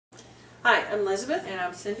Hi, I'm Elizabeth, And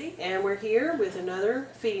I'm Cindy. and we're here with another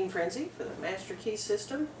feeding frenzy for the Master Key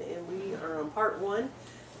System, and we are on part 1,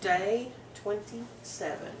 day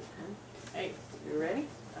 27. Hey, You ready?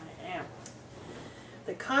 I am.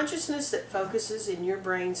 The consciousness that focuses in your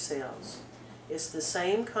brain cells is the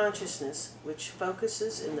same consciousness which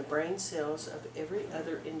focuses in the brain cells of every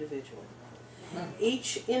other individual.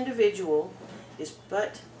 Each individual is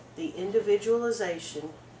but the individualization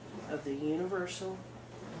of the universal,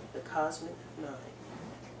 the cosmic mind.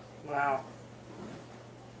 Wow.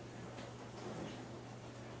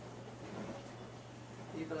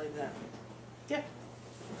 You believe that? Yeah.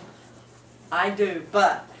 I do,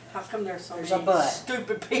 but how come there's so There's a many but.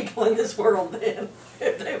 stupid people in this world then?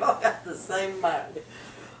 If they've all got the same mind.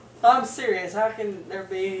 I'm serious. How can there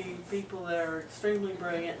be people that are extremely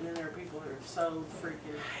brilliant and then there are people that are so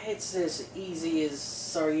freaking... It's as easy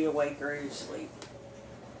as are you awake or are you asleep?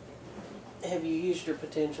 Have you used your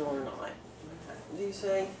potential or not? Do you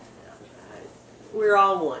say? We're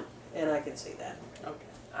all one, and I can see that. Okay,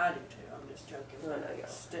 I do too. I'm just joking. I know you are.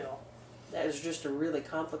 Still. That is just a really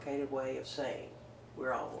complicated way of saying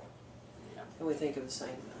we're all one. Yeah. And we think of the same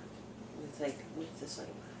mind. We think with the same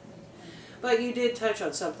mind. But you did touch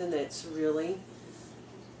on something that's really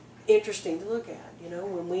interesting to look at. You know,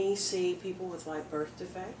 when we see people with like birth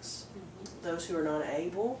defects, those who are not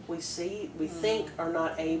able, we think are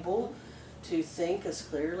not able to think as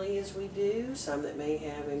clearly as we do, some that may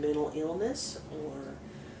have a mental illness, or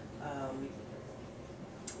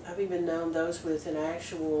I've even known those with an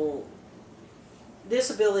actual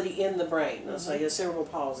disability in the brain, let's say a cerebral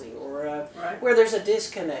palsy, or where there's a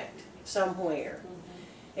disconnect somewhere.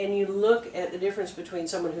 And you look at the difference between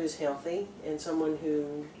someone who is healthy and someone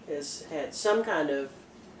who has had some kind of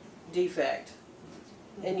defect,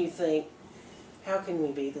 and you think, how can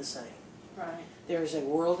we be the same? Right. There's a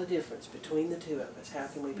world of difference between the two of us. How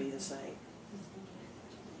can we be the same?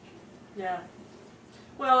 Yeah.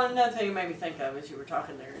 Well, another thing it made me think of as you were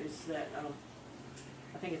talking there is that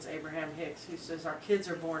I think it's Abraham Hicks who says our kids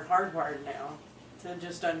are born hardwired now to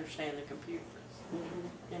just understand the computers.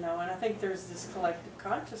 You know, and I think there's this collective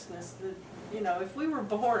consciousness that, you know, if we were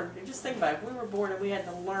born, just think about it, if we were born and we had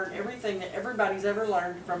to learn everything that everybody's ever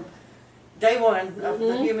learned from day one of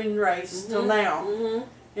the human race till now,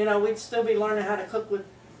 you know, we'd still be learning how to cook with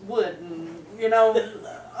wood and, you know,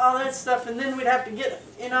 all that stuff, and then we'd have to get,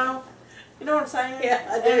 you know what I'm saying? Yeah,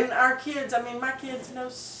 I do. And our kids, I mean, my kids know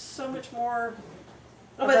so much more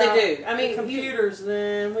Oh, but they do. I mean, computers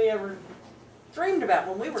than we ever dreamed about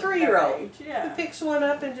when we were 3-year-old. Yeah. Who picks one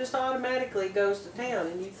up and just automatically goes to town,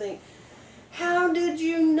 and you think, how did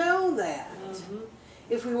you know that?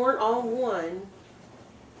 If we weren't all one,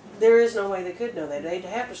 there is no way they could know that. They'd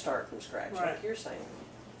have to start from scratch, like you're saying.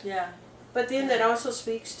 Yeah. But then that also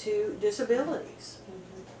speaks to disabilities.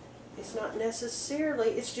 It's not necessarily,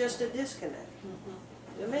 it's just a disconnect.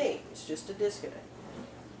 To me, it's just a disconnect.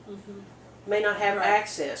 May not have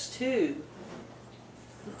access to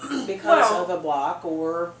because of a block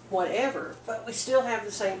or whatever, but we still have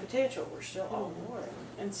the same potential. We're still all one.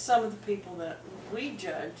 And some of the people that we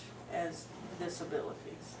judge as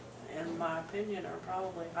disabilities, in my opinion, are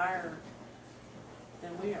probably higher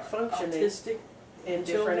than we are. Functioning autistic in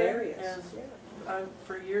children, different areas. as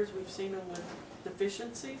for years we've seen them with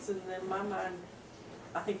deficiencies, and in my mind,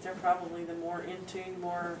 I think they're probably the more in tune,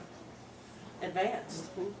 more advanced.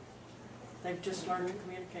 They've just learned to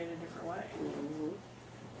communicate a different way.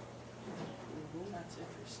 That's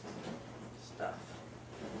interesting stuff.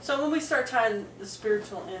 So when we start tying the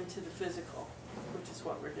spiritual into the physical, which is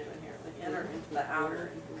what we're doing here, the inner into the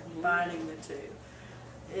outer, and combining the two,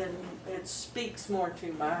 it speaks more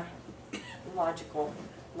to my logical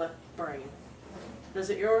left brain. Does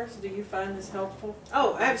it yours? Do you find this helpful?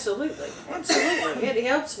 Oh, absolutely. Absolutely. It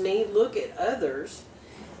helps me look at others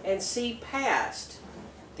and see past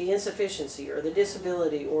the insufficiency or the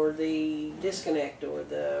disability or the disconnect or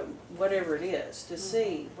the whatever it is to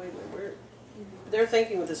see, wait a minute, they're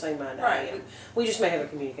thinking with the same mind I am. We just may have a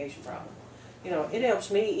communication problem. You know, it helps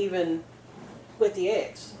me even with the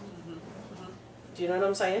eggs. Do you know what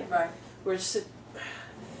I'm saying? Right.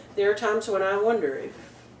 There are times when I wonder if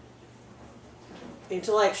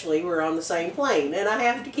intellectually we're on the same plane, and I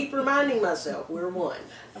have to keep reminding myself we're one.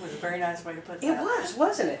 That was a very nice way to put that. It was,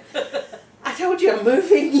 wasn't it? I told you I'm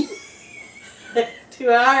moving to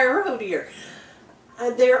a higher road here.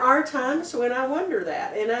 There are times when I wonder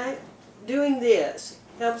that, and doing this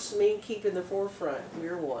helps me keep in the forefront.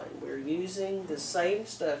 We're one. We're using the same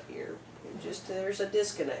stuff here. Just there's a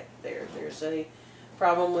disconnect there. There's a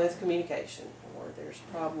problem with communication, or there's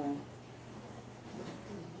a problem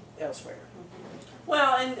elsewhere.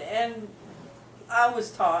 Well, and I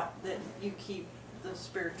was taught that you keep the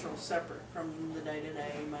spiritual separate from the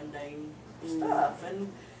day-to-day mundane stuff,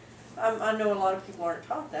 and I know a lot of people aren't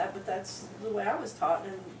taught that, but that's the way I was taught.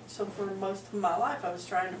 And so for most of my life, I was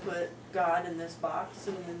trying to put God in this box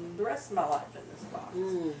and then the rest of my life in this box,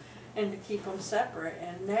 and to keep them separate.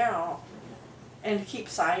 And now, and to keep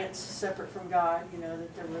science separate from God, you know,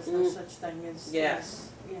 that there was no such thing as,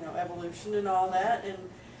 you know, evolution and all that. And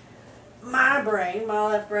my brain, my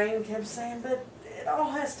left brain, kept saying, but it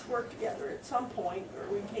all has to work together at some point,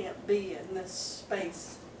 or we can't be in this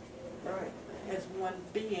space as one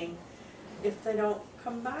being if they don't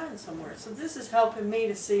combine somewhere. So this is helping me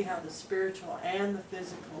to see how the spiritual and the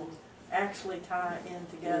physical actually tie in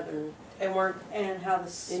together, and how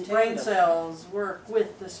the brain cells work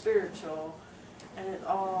with the spiritual, and it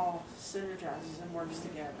all synergizes and works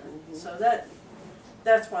together. So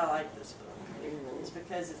that's why I like this book. It's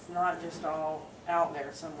because it's not just all out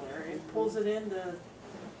there somewhere. It pulls it into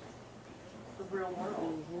the real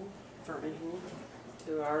world for me.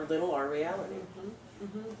 To our little R reality.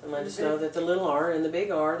 And let us know that the little R and the big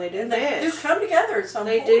R, they do mesh. They do come together at some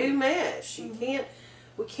point. They do mesh.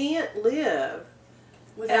 We can't live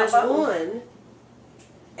without as both. one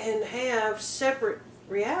and have separate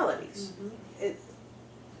realities.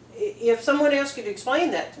 If someone else could explain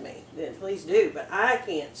that to me, then please do, but I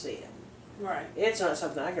can't see it. Right. It's not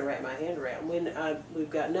something I can wrap my hand around. We've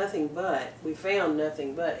got nothing but, we found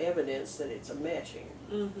nothing but evidence that it's a meshing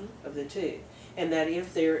of the two. And that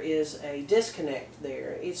if there is a disconnect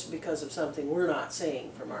there, it's because of something we're not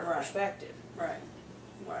seeing from our perspective. Right.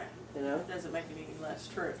 You know? It doesn't make it any less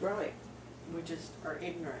true. Right. We just are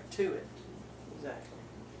ignorant to it. Exactly.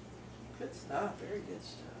 Good stuff. Very good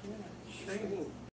stuff. Yeah. Extreme.